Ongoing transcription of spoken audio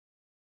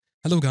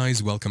Hello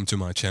guys, welcome to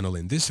my channel.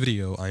 In this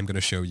video, I'm going to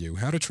show you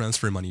how to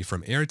transfer money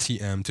from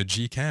Airtm to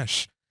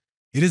GCash.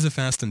 It is a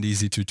fast and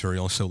easy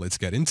tutorial, so let's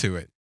get into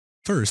it.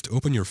 First,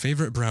 open your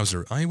favorite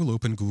browser. I will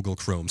open Google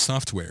Chrome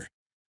software.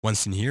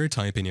 Once in here,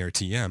 type in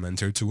Airtm,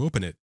 enter to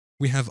open it.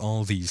 We have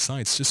all these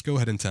sites, just go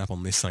ahead and tap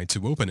on this site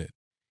to open it.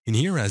 In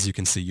here, as you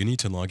can see, you need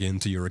to log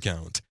into your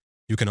account.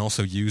 You can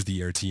also use the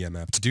Airtm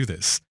app to do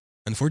this.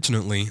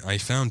 Unfortunately, I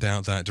found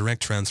out that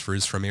direct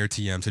transfers from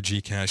Airtm to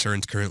GCash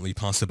aren't currently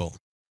possible.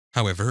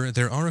 However,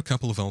 there are a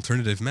couple of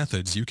alternative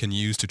methods you can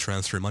use to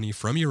transfer money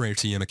from your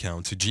Airtm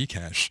account to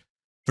GCash.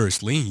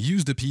 Firstly,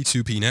 use the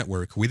P2P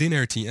network within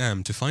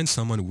Airtm to find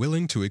someone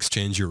willing to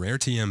exchange your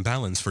Airtm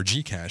balance for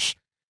GCash.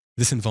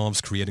 This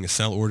involves creating a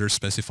sell order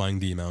specifying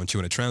the amount you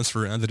want to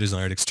transfer and the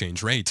desired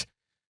exchange rate.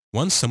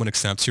 Once someone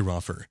accepts your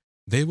offer,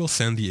 they will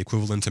send the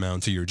equivalent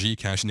amount to your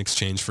GCash in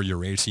exchange for your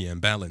Airtm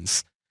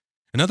balance.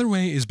 Another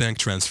way is bank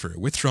transfer.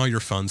 Withdraw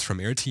your funds from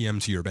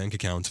Airtm to your bank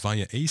account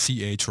via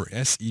ACH or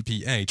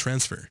SEPA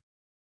transfer.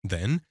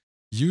 Then,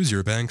 use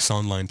your bank's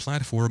online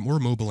platform or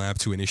mobile app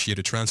to initiate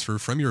a transfer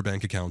from your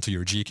bank account to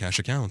your GCash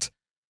account.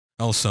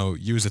 Also,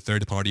 use a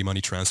third-party money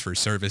transfer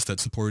service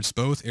that supports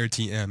both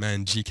Airtm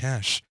and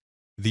GCash.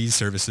 These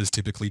services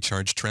typically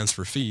charge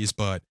transfer fees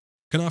but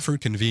can offer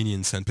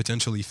convenience and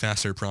potentially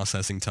faster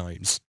processing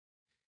times.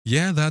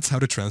 Yeah, that's how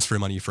to transfer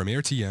money from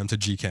Airtm to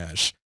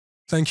GCash.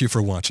 Thank you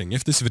for watching.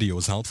 If this video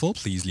was helpful,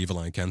 please leave a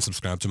like and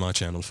subscribe to my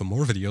channel for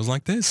more videos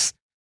like this.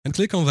 And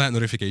click on that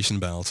notification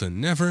bell to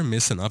never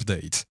miss an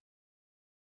update.